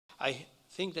I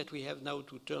think that we have now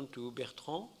to turn to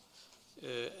Bertrand.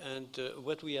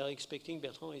 What we are expecting,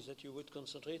 Bertrand, is that you would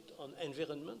concentrate on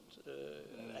environment,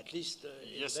 at least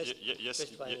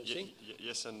best financing.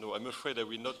 Yes and no. I'm afraid I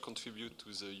will not contribute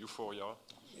to the euphoria.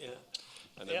 Yeah.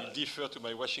 And I will defer to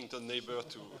my Washington neighbor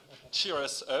to cheer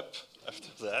us up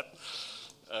after that.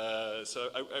 So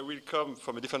I will come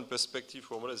from a different perspective,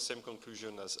 from more or less the same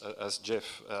conclusion as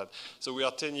Jeff had. So we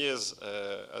are 10 years,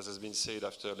 as has been said,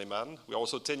 after Lehman. We are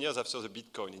also 10 years after the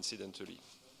Bitcoin, incidentally.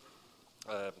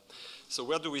 So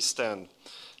where do we stand?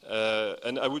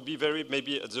 And I would be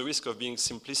maybe at the risk of being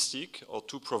simplistic or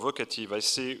too provocative, I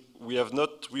say we have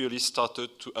not really started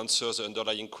to answer the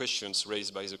underlying questions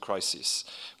raised by the crisis.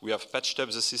 We have patched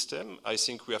up the system. I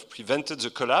think we have prevented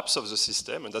the collapse of the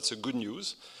system, and that's a good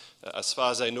news. As far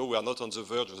as I know, we are not on the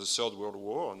verge of the Third World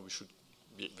War, and we should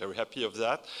be very happy of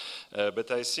that.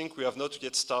 But I think we have not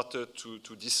yet started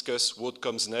to discuss what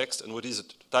comes next and what is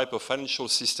the type of financial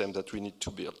system that we need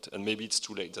to build. And maybe it's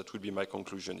too late. That would be my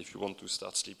conclusion if you want to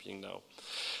start sleeping now.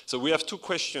 So we have two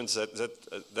questions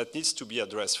that needs to be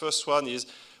addressed. First one is,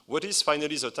 what is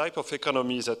finally the type of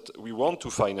economy that we want to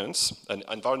finance? And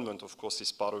environment, of course,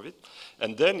 is part of it.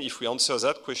 And then if we answer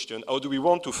that question, how do we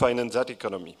want to finance that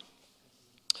economy?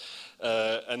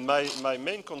 And my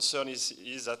main concern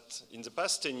is that in the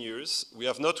past 10 years, we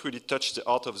have not really touched the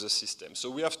heart of the system.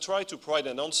 So we have tried to provide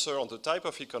an answer on the type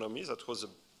of economy. That was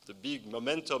the big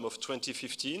momentum of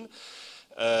 2015.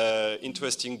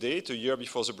 Interesting date, a year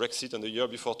before the Brexit and a year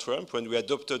before Trump, when we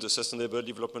adopted the Sustainable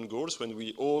Development Goals, when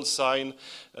we all signed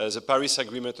the Paris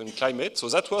Agreement on climate. So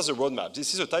that was the roadmap.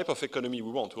 This is the type of economy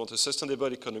we want. We want a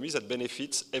sustainable economy that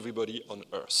benefits everybody on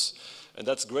Earth. And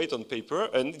that's great on paper,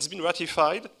 and it's been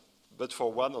ratified, but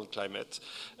for one on climate,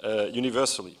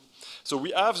 universally. So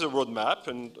we have the roadmap,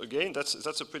 and again,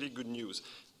 that's a pretty good news.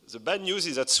 The bad news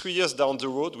is that 3 years down the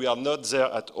road, we are not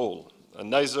there at all,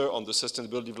 and neither on the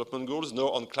Sustainable Development Goals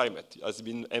nor on climate. It has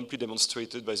been amply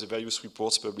demonstrated by the various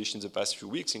reports published in the past few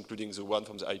weeks, including the one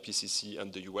from the IPCC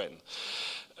and the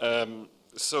UN.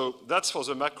 So that's for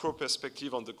the macro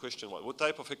perspective on the question, what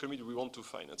type of economy do we want to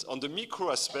finance? On the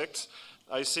micro aspect,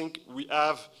 I think we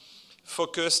have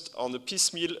focused on a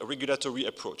piecemeal regulatory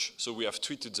approach. So we have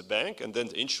treated the bank and then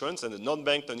the insurance and the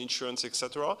non-bank and insurance,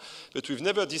 etc. But we've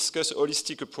never discussed a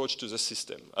holistic approach to the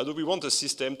system. How do we want the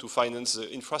system to finance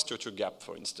the infrastructure gap,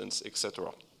 for instance,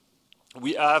 etc.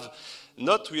 We have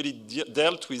not really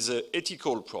dealt with the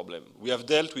ethical problem. We have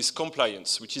dealt with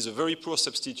compliance, which is a very poor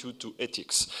substitute to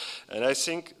ethics. And I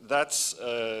think that's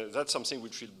something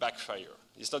which will backfire.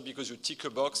 It's not because you tick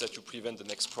a box that you prevent the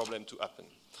next problem to happen.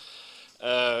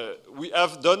 We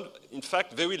have done, in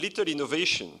fact, very little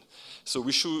innovation. So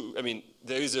we should,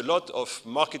 there is a lot of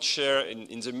market share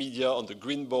in the media on the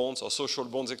green bonds or social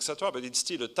bonds, etc., but it's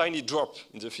still a tiny drop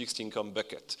in the fixed income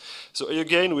bucket. So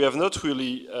again, we have not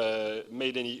really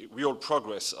made any real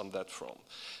progress on that front.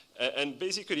 And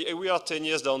basically, we are 10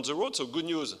 years down the road, so good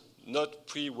news, not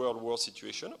pre-World War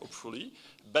situation, hopefully.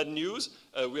 Bad news,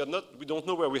 we don't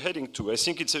know where we're heading to. I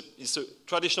think it's a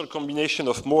traditional combination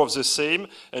of more of the same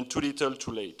and too little,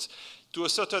 too late. To a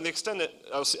certain extent,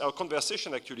 our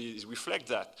conversation actually reflects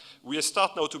that. We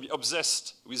start now to be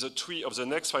obsessed with the tree of the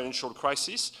next financial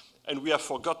crisis, and we have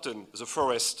forgotten the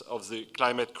forest of the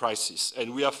climate crisis,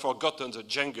 and we have forgotten the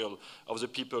jungle of the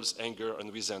people's anger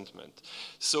and resentment.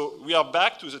 So we are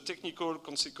back to the technical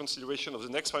consideration of the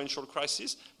next financial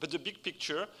crisis, but the big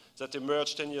picture that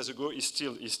emerged 10 years ago is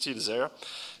still there.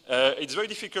 It's very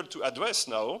difficult to address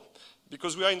now,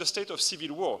 because we are in a state of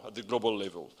civil war at the global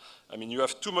level. You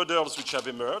have two models which have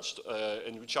emerged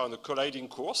and which are on a colliding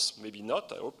course, maybe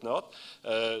not, I hope not.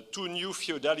 Two new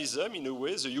feudalism, in a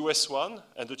way, the US one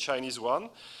and the Chinese one.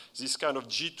 This kind of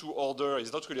G2 order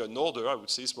is not really an order, I would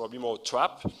say it's probably more a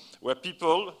trap, where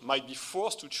people might be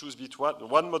forced to choose between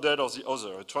one model or the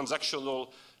other, a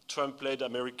transactional Trump-led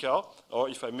America, or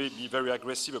if I may be very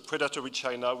aggressive, a predatory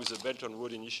China with the Belt and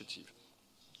Road Initiative.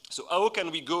 So how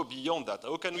can we go beyond that?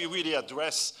 How can we really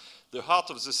address the heart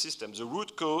of the system, the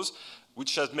root cause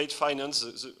which has made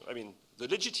finance, the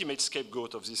legitimate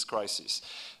scapegoat of this crisis?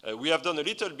 We have done a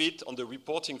little bit on the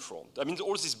reporting front.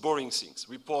 All these boring things,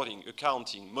 reporting,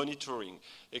 accounting, monitoring,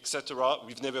 etc.,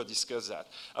 we've never discussed that.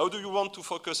 How do you want to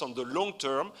focus on the long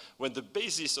term when the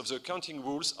basis of the accounting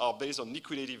rules are based on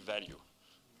liquidative value?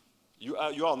 You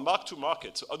are on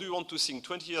mark-to-market. So how do you want to think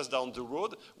 20 years down the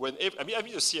road when, I've been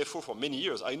a CFO for many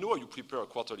years. I know how you prepare a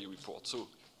quarterly report. So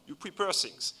you prepare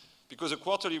things because a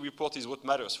quarterly report is what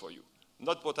matters for you,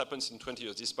 not what happens in 20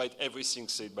 years, despite everything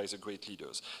said by the great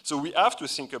leaders. So we have to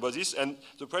think about this. And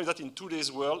the problem is that in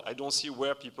today's world, I don't see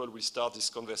where people will start this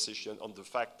conversation on the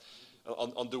fact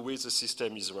on the way the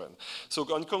system is run.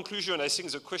 So in conclusion, I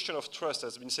think the question of trust,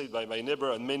 as has been said by my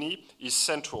neighbor and many, is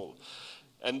central.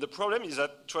 And the problem is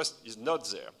that trust is not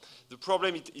there. The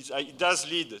problem it does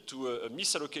lead to a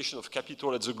misallocation of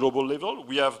capital at the global level.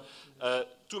 We have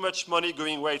too much money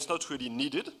going where it's not really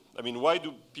needed. I mean, why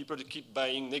do people keep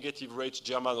buying negative rates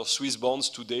German or Swiss bonds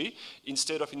today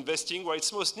instead of investing where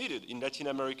it's most needed, in Latin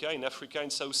America, in Africa, in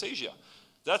South Asia?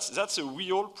 That's a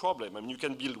real problem. I mean, you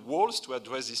can build walls to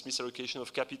address this misallocation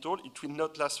of capital. It will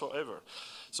not last forever.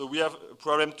 So we have a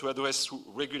problem to address through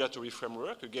regulatory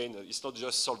framework. Again, it's not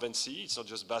just solvency, it's not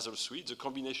just Basel III, it's a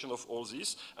combination of all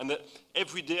this. And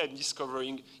every day I'm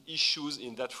discovering issues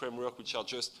in that framework which are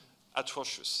just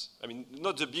atrocious. I mean,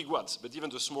 not the big ones, but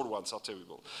even the small ones are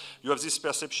terrible. You have these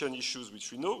perception issues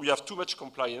which we know. We have too much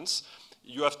compliance.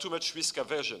 You have too much risk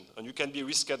aversion, and you can be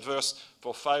risk adverse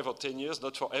for 5 or 10 years,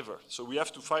 not forever. So we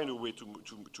have to find a way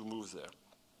to move there.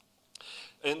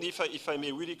 And if I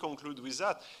may really conclude with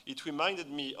that, it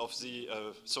reminded me of the,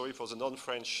 sorry for the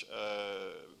non-French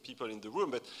people in the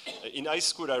room, but in high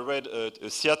school I read a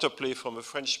theater play from a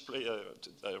French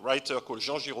writer called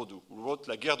Jean Giraudoux, who wrote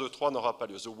La guerre de Troie n'aura pas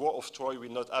lieu. The war of Troy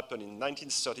will not happen in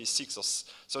 1936 or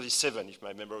 37, if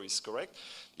my memory is correct.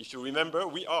 If you remember,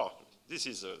 we are. This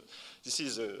is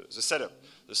the setup,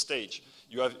 the stage.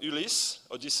 You have Ulysses,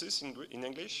 Odysseus in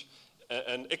English,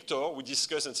 and Hector. We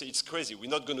discuss and say it's crazy. We're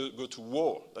not going to go to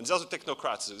war. And these are the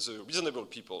technocrats, the reasonable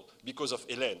people, because of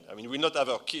Hélène. I mean, we'll not have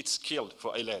our kids killed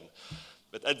for Hélène.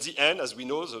 But at the end, as we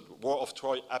know, the war of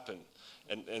Troy happened.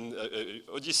 And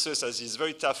Odysseus has this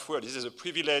very tough word. This is a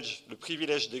privilege, le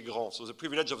privilège des grands. So the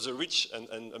privilege of the rich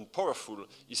and powerful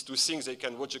is to think they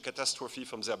can watch a catastrophe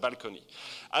from their balcony.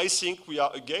 I think we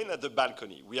are again at the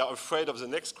balcony. We are afraid of the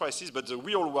next crisis, but the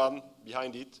real one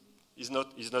behind it is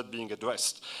not being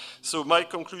addressed. So my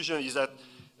conclusion is that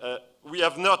we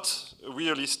have not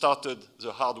really started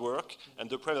the hard work, and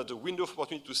the problem that the window of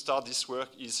opportunity to start this work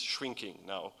is shrinking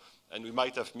now. And we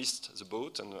might have missed the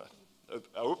boat, and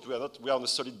I hope we are on a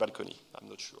solid balcony. I'm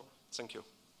not sure. Thank you.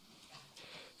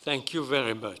 Thank you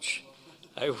very much.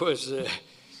 I was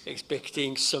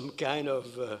expecting some kind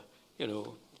of,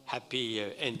 happy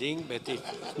ending, but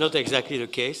it's not exactly the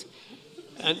case.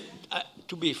 And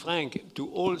to be frank, to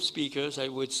all speakers, I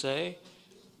would say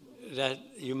that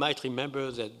you might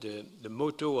remember that the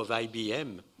motto of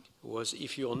IBM was,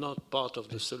 if you're not part of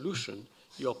the solution,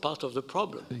 you're part of the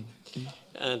problem.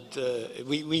 And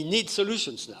we need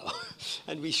solutions now,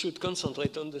 and we should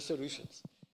concentrate on the solutions.